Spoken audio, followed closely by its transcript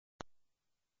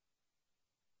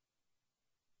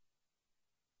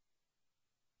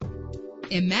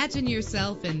Imagine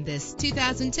yourself in this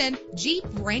 2010 Jeep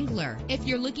Wrangler. If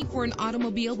you're looking for an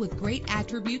automobile with great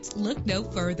attributes, look no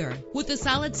further. With a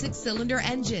solid 6-cylinder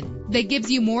engine that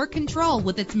gives you more control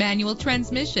with its manual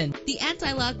transmission, the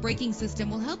anti-lock braking system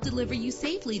will help deliver you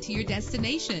safely to your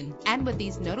destination. And with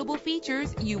these notable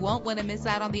features, you won't want to miss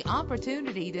out on the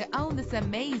opportunity to own this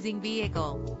amazing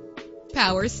vehicle.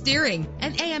 Power steering,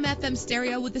 an AM/FM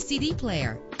stereo with a CD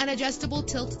player, an adjustable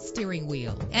tilt steering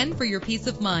wheel. And for your peace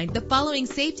of mind, the following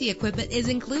safety equipment is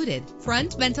included: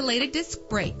 front ventilated disc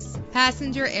brakes,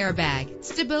 passenger airbag,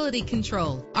 stability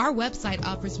control. Our website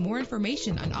offers more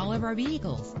information on all of our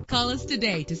vehicles. Call us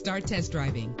today to start test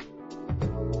driving.